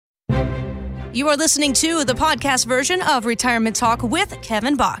You are listening to the podcast version of Retirement Talk with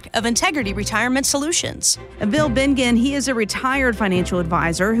Kevin Bach of Integrity Retirement Solutions. Bill Bengen, he is a retired financial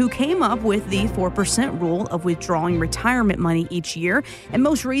advisor who came up with the 4% rule of withdrawing retirement money each year. And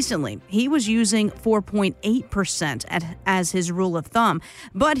most recently, he was using 4.8% as his rule of thumb.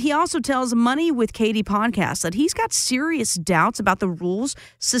 But he also tells Money with Katie podcast that he's got serious doubts about the rule's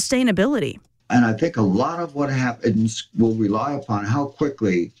sustainability. And I think a lot of what happens will rely upon how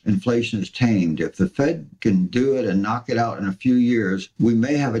quickly inflation is tamed. If the Fed can do it and knock it out in a few years, we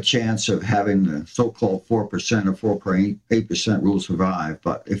may have a chance of having the so-called 4% or 4.8% rule survive.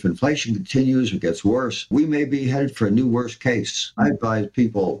 But if inflation continues or gets worse, we may be headed for a new worst case. I advise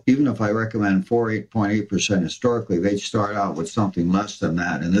people, even if I recommend 8.8% historically, they start out with something less than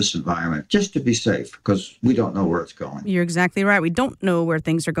that in this environment, just to be safe, because we don't know where it's going. You're exactly right. We don't know where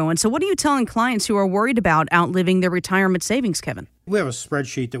things are going. So what are you telling clients who are worried about outliving their retirement savings, Kevin? We have a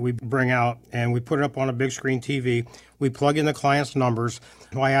spreadsheet that we bring out and we put it up on a big screen TV. We plug in the client's numbers.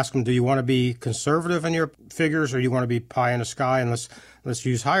 I ask them, do you want to be conservative in your figures or do you want to be pie in the sky and let's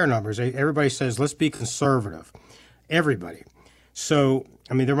use higher numbers? Everybody says, let's be conservative. Everybody. So,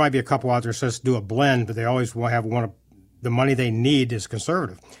 I mean, there might be a couple out there that says do a blend, but they always want to have the money they need is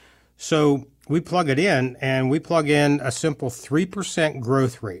conservative. So we plug it in and we plug in a simple 3%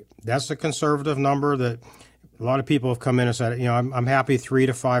 growth rate. That's a conservative number that a lot of people have come in and said, I'm happy 3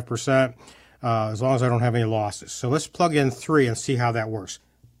 to 5% as long as I don't have any losses. So let's plug in 3 and see how that works.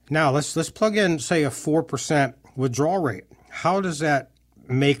 Now let's plug in, say, a 4% withdrawal rate. How does that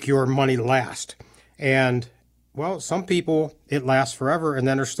make your money last? And well, some people it lasts forever and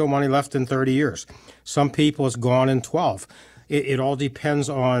then there's still money left in 30 years. Some people it's gone in 12. It all depends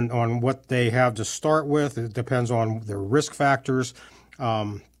on what they have to start with. It depends on their risk factors.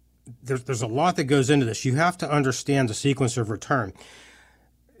 There's a lot that goes into this. You have to understand the sequence of return.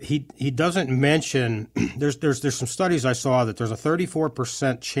 He doesn't mention, there's some studies I saw that there's a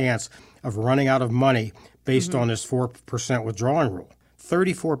 34% chance of running out of money based on this 4% withdrawing rule.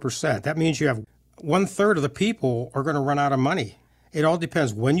 34%. That means you have 1/3 of the people are going to run out of money. It all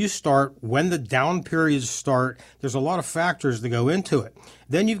depends when you start, when the down periods start. There's a lot of factors that go into it.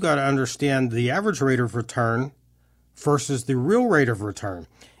 Then you've got to understand the average rate of return versus the real rate of return.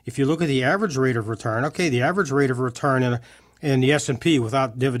 If you look at the average rate of return, okay, the average rate of return in the S&P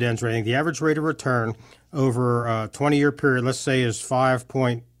without dividends or anything, the average rate of return over a 20-year period, let's say, is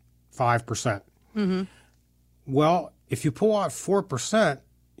 5.5%. Mm-hmm. Well, if you pull out 4%,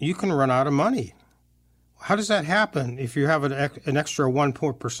 you can run out of money. How does that happen if you have an extra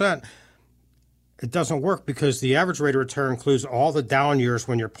 1%? It doesn't work because the average rate of return includes all the down years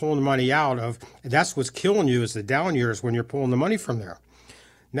when you're pulling the money out of. That's what's killing you is the down years when you're pulling the money from there.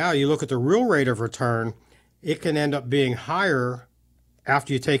 Now you look at the real rate of return, it can end up being higher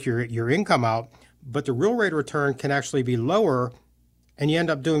after you take your income out, but the real rate of return can actually be lower and you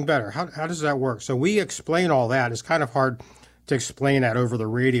end up doing better. How does that work? So we explain all that. It's kind of hard to explain that over the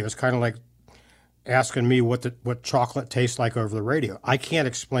radio. It's kind of like asking me what chocolate tastes like over the radio. I can't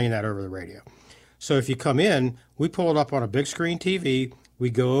explain that over the radio. So if you come in, we pull it up on a big screen TV.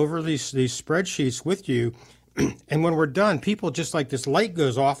 We go over these spreadsheets with you. And when we're done, people just like this light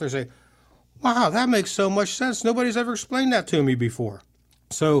goes off. They say, wow, that makes so much sense. Nobody's ever explained that to me before.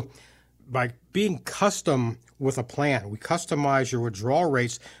 So by being custom with a plan, we customize your withdrawal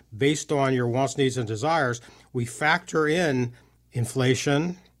rates based on your wants, needs, and desires. We factor in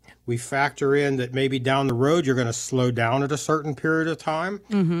inflation. We factor in that maybe down the road you're going to slow down at a certain period of time.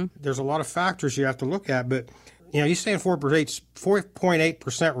 Mm-hmm. There's a lot of factors you have to look at, but he's saying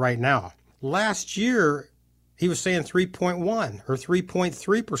 4.8% right now. Last year, he was saying 3.1 or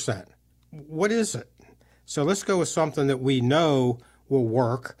 3.3%. What is it? So let's go with something that we know will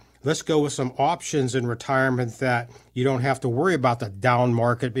work. Let's go with some options in retirement that you don't have to worry about the down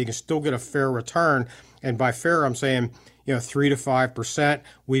market, but you can still get a fair return. And by fair, I'm saying 3 to 5%.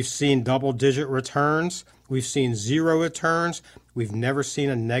 We've seen double-digit returns. We've seen zero returns. We've never seen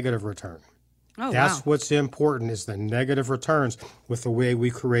a negative return. Oh, That's wow. what's important is the negative returns with the way we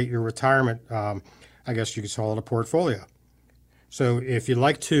create your retirement, I guess you could call it a portfolio. So if you'd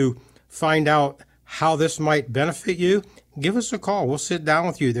like to find out how this might benefit you, give us a call. We'll sit down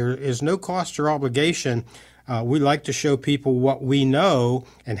with you. There is no cost or obligation. We like to show people what we know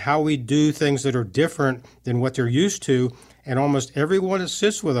and how we do things that are different than what they're used to. And almost everyone that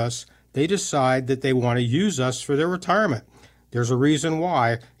sits with us, they decide that they want to use us for their retirement. There's a reason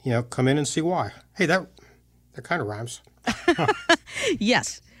why. Come in and see why. Hey, that kind of rhymes.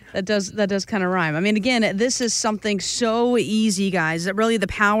 Yes. That does kind of rhyme. I mean, again, this is something so easy, guys, that really the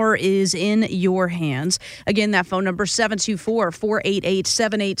power is in your hands. Again, that phone number,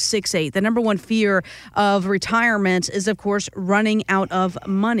 724-488-7868. The number one fear of retirement is, of course, running out of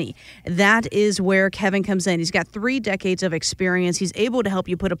money. That is where Kevin comes in. He's got 3 decades of experience. He's able to help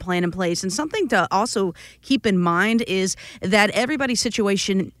you put a plan in place. And something to also keep in mind is that everybody's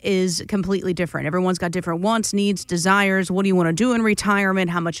situation is completely different. Everyone's got different wants, needs, desires. What do you want to do in retirement?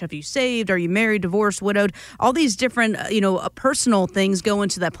 How much have you saved? Are you married, divorced, widowed? All these different, personal things go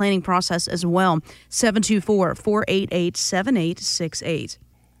into that planning process as well. 724-488-7868.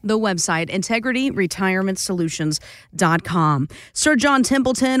 The website, integrityretirementsolutions.com. Sir John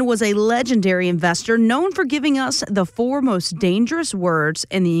Templeton was a legendary investor known for giving us the 4 most dangerous words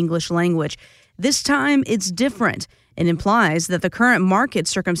in the English language. This time, it's different. It implies that the current market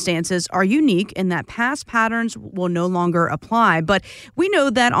circumstances are unique and that past patterns will no longer apply. But we know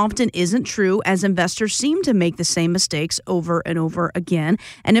that often isn't true, as investors seem to make the same mistakes over and over again.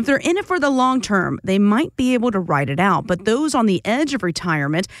 And if they're in it for the long term, they might be able to ride it out. But those on the edge of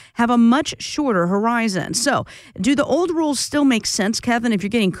retirement have a much shorter horizon. So do the old rules still make sense, Kevin, if you're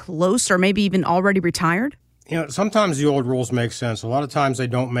getting close or maybe even already retired? Sometimes the old rules make sense. A lot of times they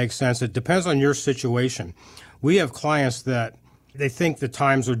don't make sense. It depends on your situation. We have clients that they think the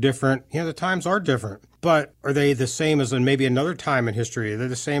times are different. The times are different. But are they the same as in maybe another time in history? Are they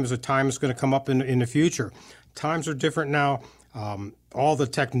the same as a time that's going to come up in the future? Times are different now. All the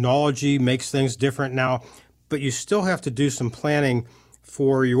technology makes things different now. But you still have to do some planning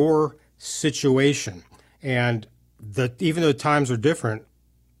for your situation. And even though times are different,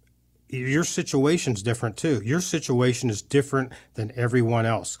 your situation's different too. Your situation is different than everyone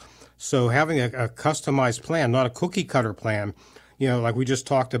else. So having a customized plan, not a cookie cutter plan, like we just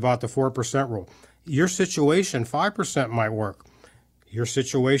talked about the 4% rule. Your situation, 5% might work. Your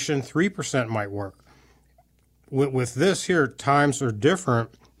situation, 3% might work. With this here, times are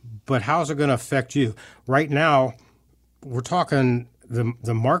different, but how's it going to affect you? Right now, we're talking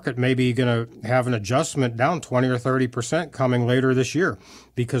the market may be going to have an adjustment down 20 or 30% coming later this year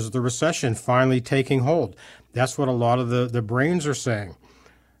because of the recession finally taking hold. That's what a lot of the brains are saying.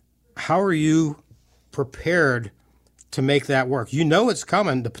 How are you prepared to make that work? You know it's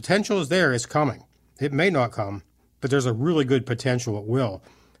coming. The potential is there. It's coming. It may not come, but there's a really good potential it will.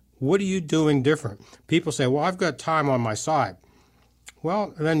 What are you doing different? People say, well, I've got time on my side.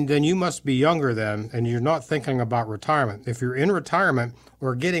 Well, then you must be younger then, and you're not thinking about retirement. If you're in retirement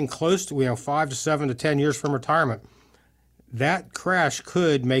or getting close to 5 to 7 to 10 years from retirement, that crash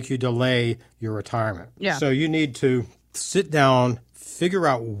could make you delay your retirement. Yeah. So you need to sit down, figure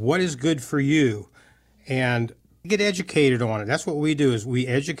out what is good for you, and get educated on it. That's what we do, is we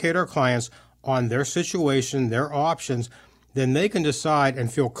educate our clients on their situation, their options. Then they can decide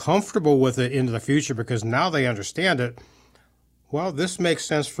and feel comfortable with it into the future because now they understand it. Well, this makes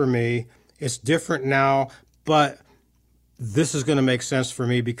sense for me. It's different now, but this is going to make sense for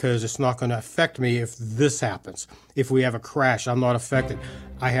me because it's not going to affect me if this happens. If we have a crash, I'm not affected.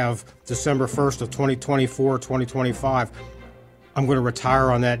 I have December 1st of 2024, 2025. I'm going to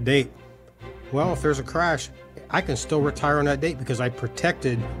retire on that date. Well, if there's a crash, I can still retire on that date because I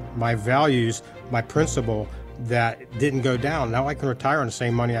protected my values, my principle that didn't go down. Now I can retire on the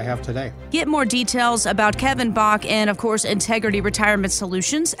same money I have today. Get more details about Kevin Bach and, of course, Integrity Retirement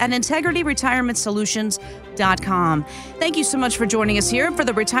Solutions at integrityretirementsolutions.com. Thank you so much for joining us here for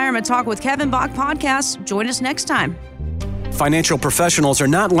the Retirement Talk with Kevin Bach podcast. Join us next time. Financial professionals are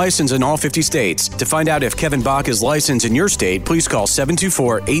not licensed in all 50 states. To find out if Kevin Bach is licensed in your state, please call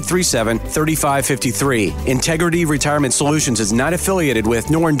 724-837-3553. Integrity Retirement Solutions is not affiliated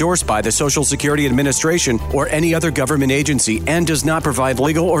with nor endorsed by the Social Security Administration or any other government agency and does not provide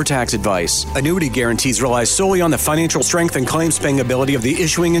legal or tax advice. Annuity guarantees rely solely on the financial strength and claims-paying ability of the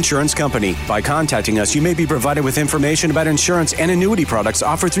issuing insurance company. By contacting us, you may be provided with information about insurance and annuity products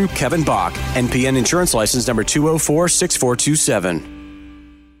offered through Kevin Bach. NPN Insurance License number 2046427.